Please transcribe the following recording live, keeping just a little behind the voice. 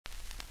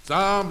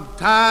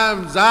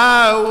Sometimes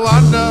I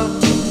wonder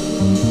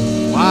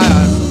why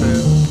I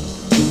spend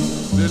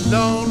the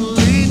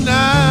lonely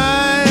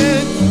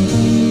night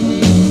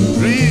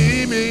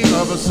dreaming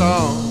of a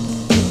song.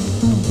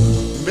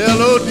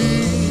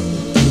 Melody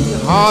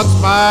haunts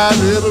my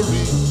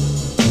memory,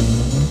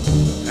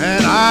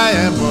 and I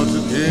am once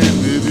again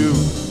with you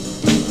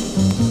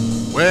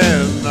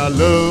when our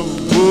love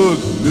was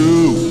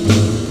new,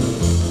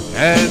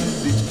 and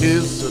each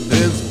kiss an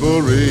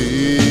inspiration.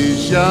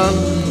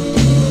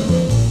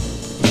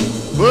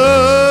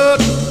 But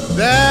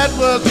that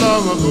was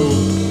long ago.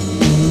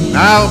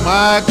 Now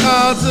my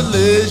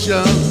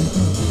consolation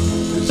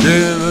is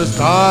in the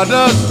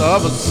stardust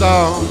of a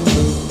song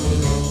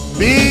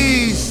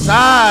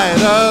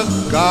beside a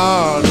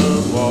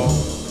garden wall.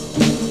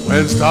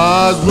 When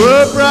stars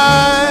were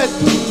bright,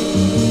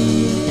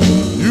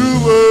 you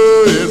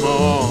were in my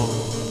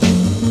arms.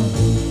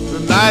 The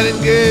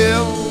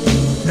nightingale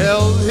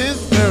tells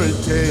his fairy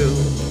tale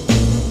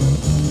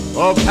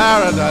of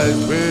paradise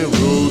where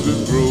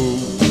roses grow.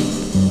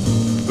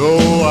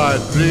 Though I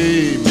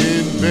dream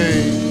in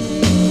vain,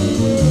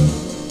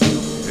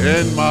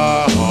 in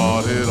my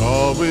heart it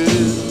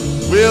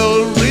always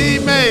will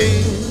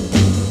remain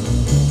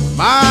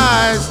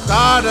my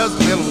stardust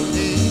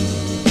melody,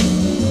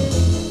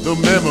 the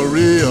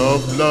memory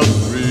of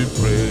love's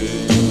refrain.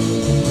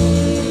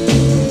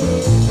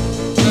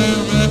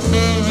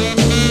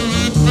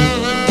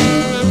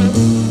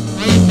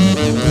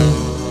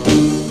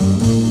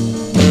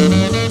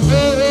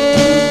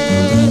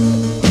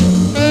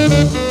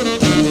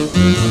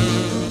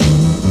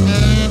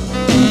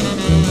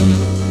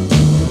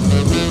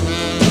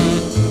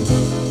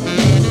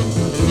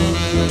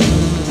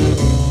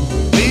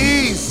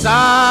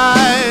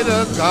 Beside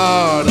a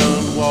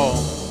garden wall,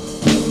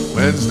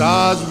 when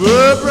stars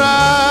were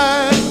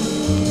bright,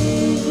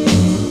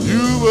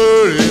 you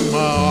were in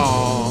my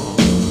arms.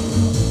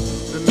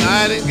 The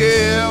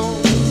nightingale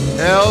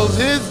tells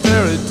his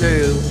fairy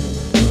tale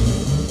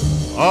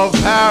of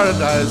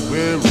paradise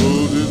where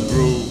roses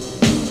grow.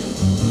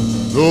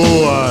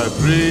 Though I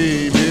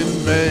dream in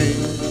vain,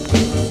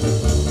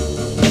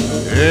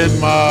 in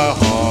my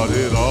heart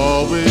it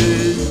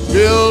always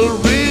will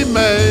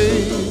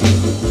remain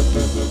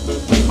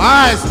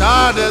my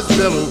stardust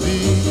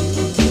melody,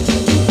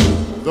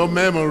 the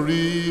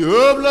memory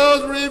of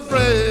love's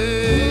refrain.